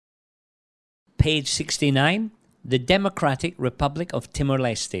page 69, the Democratic Republic of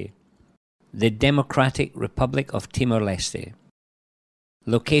Timor-Leste. The Democratic Republic of Timor-Leste.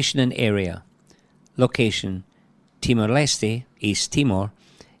 Location and area. Location: Timor-Leste, East Timor,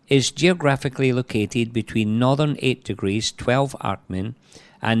 is geographically located between northern 8 degrees 12 Arcmin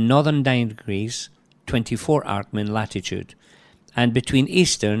and northern 9 degrees 24 Arcmin latitude, and between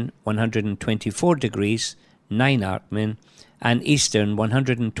eastern 124 degrees 9 Arcmin and eastern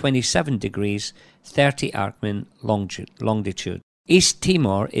 127 degrees 30 Arcmin longitude. East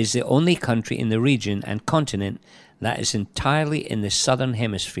Timor is the only country in the region and continent that is entirely in the southern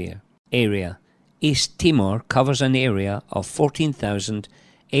hemisphere. Area: East Timor covers an area of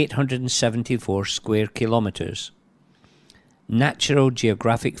 14,874 square kilometers. Natural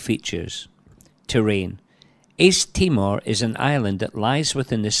geographic features. Terrain: East Timor is an island that lies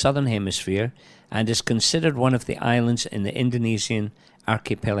within the southern hemisphere and is considered one of the islands in the Indonesian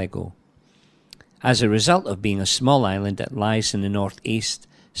archipelago. As a result of being a small island that lies in the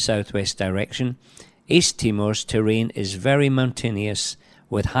northeast-southwest direction, East Timor's terrain is very mountainous,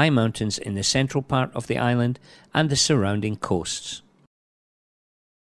 with high mountains in the central part of the island and the surrounding coasts.